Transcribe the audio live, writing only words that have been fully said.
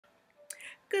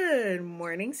Good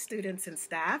morning, students and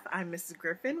staff. I'm Mrs.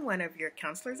 Griffin, one of your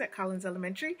counselors at Collins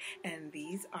Elementary, and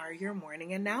these are your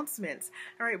morning announcements.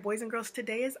 All right, boys and girls,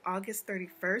 today is August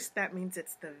 31st. That means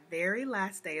it's the very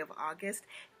last day of August.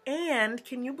 And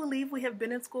can you believe we have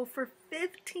been in school for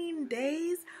 15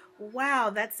 days? Wow,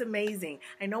 that's amazing.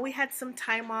 I know we had some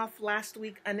time off last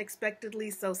week unexpectedly,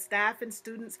 so staff and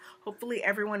students, hopefully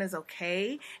everyone is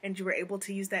okay and you were able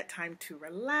to use that time to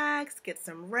relax, get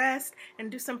some rest,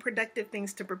 and do some productive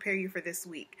things to prepare you for this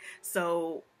week.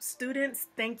 So students,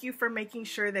 thank you for making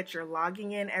sure that you're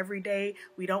logging in every day.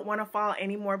 We don't want to fall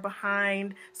any more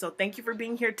behind. So thank you for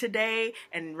being here today,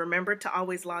 and remember to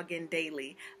always log in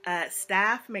daily.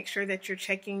 Staff, make sure that you're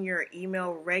checking your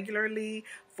email regularly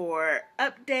for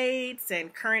updates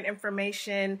and current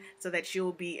information so that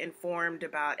you'll be informed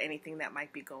about anything that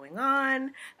might be going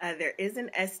on. There is an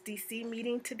SDC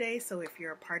meeting today, so if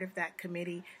you're a part of that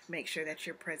committee, make sure that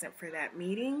you're present for that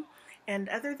meeting. And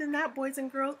other than that, boys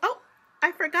and girls,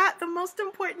 I forgot the most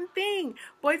important thing.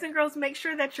 Boys and girls, make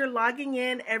sure that you're logging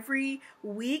in every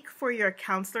week for your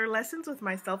counselor lessons with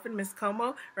myself and Miss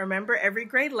Como. Remember, every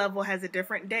grade level has a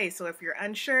different day, so if you're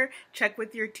unsure, check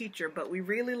with your teacher. But we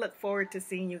really look forward to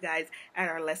seeing you guys at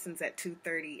our lessons at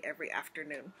 2:30 every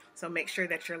afternoon. So make sure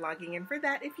that you're logging in for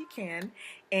that if you can.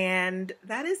 And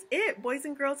that is it. Boys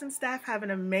and girls and staff, have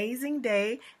an amazing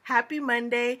day. Happy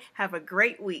Monday. Have a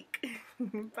great week.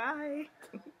 Bye.